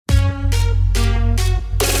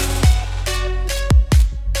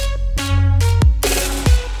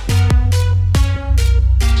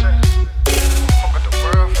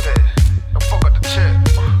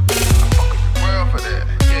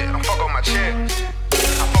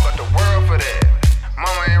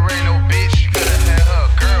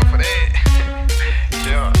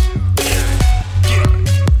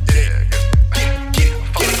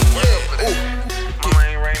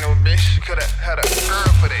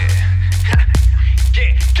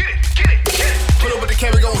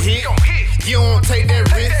You don't take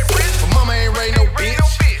that risk. But mama ain't raised no bitch.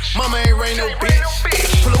 Mama ain't raised no bitch.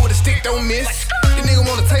 Pull up with a stick, don't miss. This nigga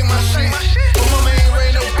wanna take my shit. But mama ain't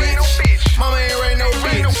raised no bitch. Mama ain't raised no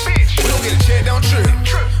bitch. We don't get a check, don't trip.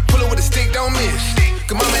 Pull up with a stick, don't miss.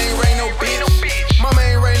 Cause mama ain't raised no bitch. Mama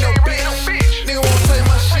ain't raised no bitch. Nigga wanna take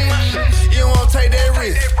my shit. You don't wanna take that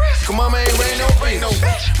risk. Cause mama ain't raised no bitch.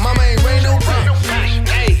 Mama ain't raised no bitch.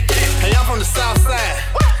 Hey, I'm from the south side.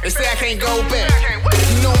 They say I can't go back.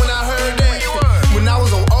 You know when I heard that? When I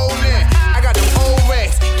was on old man, I got them old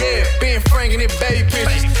racks. Yeah, Ben Frank and it baby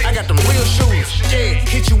pictures. I got them real shoes. Yeah,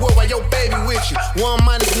 hit you up while your baby with you. 1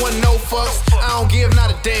 minus 1, no fucks. I don't give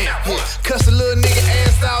not a damn. Yeah, cuss a little nigga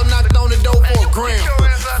ass out, knocked on the door for $1 gram.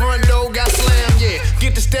 Front door got slammed, yeah.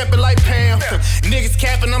 Get to stepping like Pam. Niggas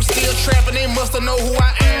capping, I'm still trapping. They must have know who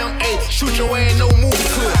I am. Ay, shoot your ass, no movie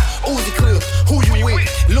clip. Uzi clip, who you with?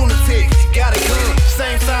 Lunatic, got a gun.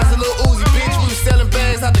 Same size as little Uzi, bitch. We was selling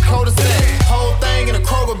bags out the cul-de-sac. Whole thing in a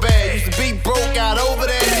Kroger bag. Used to be broke, got over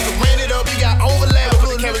that. Nigga ran it up, you got overlap.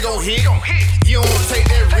 Little nigga gon' hit. You don't wanna take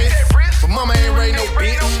that risk. But mama ain't raised no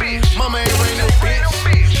bitch. Mama ain't raised no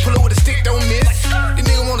bitch. Pull up with a stick, don't miss. This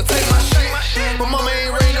nigga wanna take my shit. But mama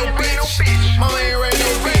ain't raised no bitch. Mama ain't raised no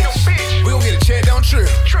bitch. We gon' get a check, don't trip.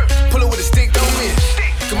 Pull up with a stick, don't miss.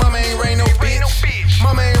 Cause mama ain't raised no bitch.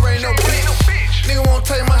 Mama ain't raised no bitch. Nigga wanna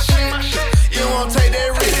take my shit. You don't wanna take that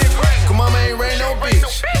risk. Cause mama ain't raised no bitch.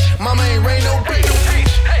 Mama ain't raised no bitch.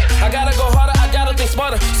 I gotta go harder, I gotta think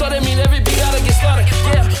smarter. So that mean every beat gotta get slaughtered.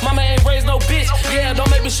 Yeah, mama ain't raised no bitch. Yeah, don't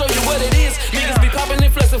make me show you what it is. Niggas be popping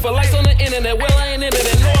and flexing for likes on the internet. Well, I ain't in it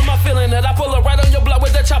and knowing my feeling that I pull up right on your block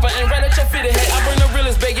with that chopper and right at your fitted head. I bring the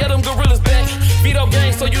realest back, yeah, them gorillas back. Vito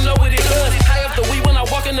gang, so you know what it does. High up the weed when I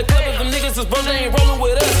walk in the club. If them niggas is broke, they ain't rolling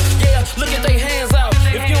with us. Yeah, look at they hands out.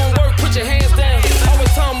 If you don't work, put your hands down.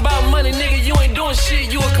 Always talking about money, nigga, you ain't doing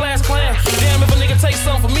shit. You a class clown. Damn, if a nigga take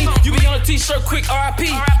something from me, you be on a t-shirt, quick RIP.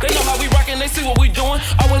 They know how we rockin', they see what we doing.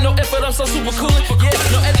 I with no effort, I'm so super cool. Yeah,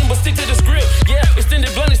 no editing, but stick to the script. Yeah, extended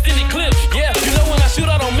blunt, extended clip. Yeah, you know when I shoot,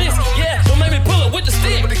 I don't miss. Yeah, don't make me pull up with the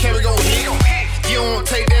stick. But the camera gon' hit. You don't wanna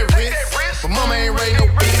take that risk. But mama ain't raised no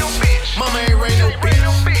bitch. Mama ain't raised no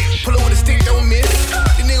bitch. Pull up with a stick, don't miss.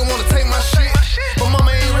 This nigga wanna take my shit. But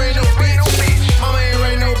mama ain't raised no bitch. Mama ain't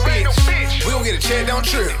raised no bitch. We gon' get a check, don't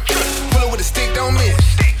trip. Pull up with a stick, don't miss.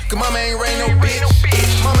 Cause mama ain't raised no bitch.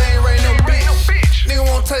 Mama ain't raised no bitch.